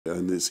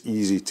And it's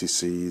easy to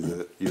see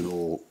that, you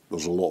know,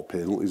 there's a lot of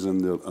penalties in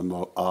there, and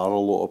there are a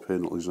lot of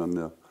penalties in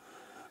there.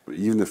 But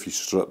even if you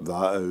strip that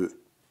out,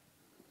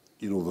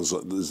 you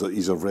know,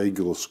 he's a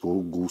regular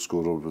goal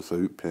scorer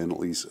without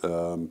penalties.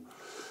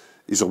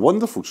 He's a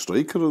wonderful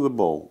striker of the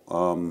ball.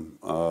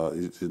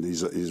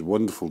 He's a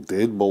wonderful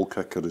dead ball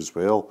kicker as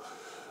well.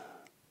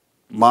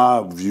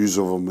 My views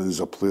of him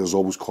as a player is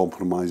always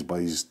compromised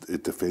by his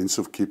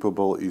defensive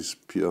capabilities,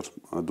 Peter.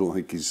 I don't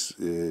think he's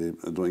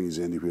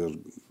anywhere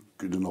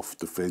good enough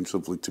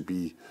defensively to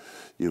be,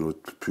 you know,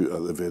 put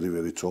at the very,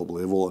 very top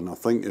level. And I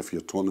think if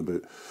you're talking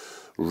about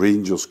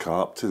Rangers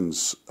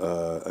captains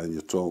and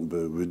you're talking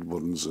about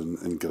Woodwards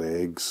and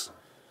Greggs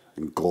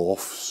and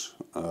Goughs,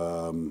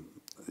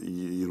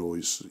 you know,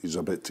 he's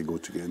a bit to go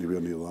to get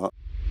anywhere near that.